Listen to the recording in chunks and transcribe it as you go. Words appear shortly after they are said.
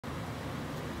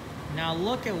Now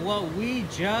look at what we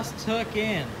just took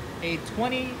in. A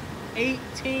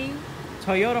 2018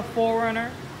 Toyota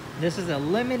 4Runner. This is a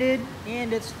limited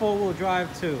and it's four-wheel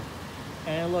drive too.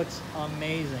 And it looks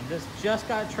amazing. This just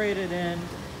got traded in.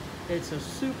 It's a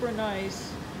super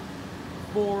nice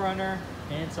 4Runner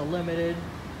and it's a limited.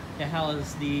 It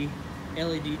has the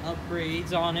LED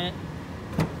upgrades on it.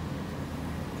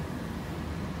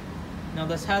 Now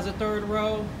this has a third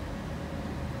row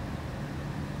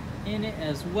in it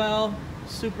as well.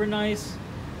 Super nice.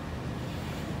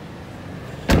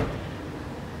 And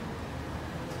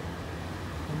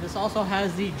this also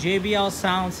has the JBL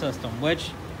sound system,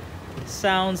 which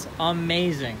sounds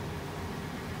amazing.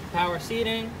 Power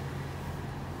seating.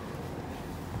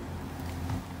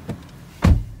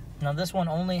 Now this one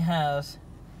only has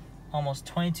almost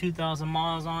 22,000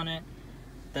 miles on it.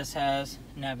 This has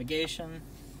navigation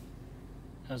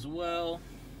as well.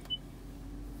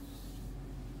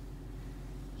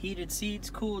 Heated seats,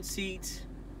 cooled seats,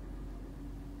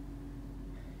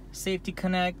 safety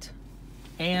connect,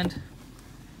 and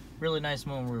really nice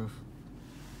moonroof.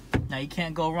 Now you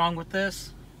can't go wrong with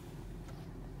this.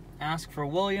 Ask for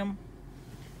William.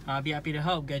 I'll be happy to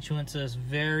help get you into this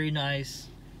very nice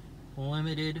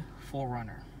limited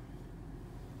 4Runner.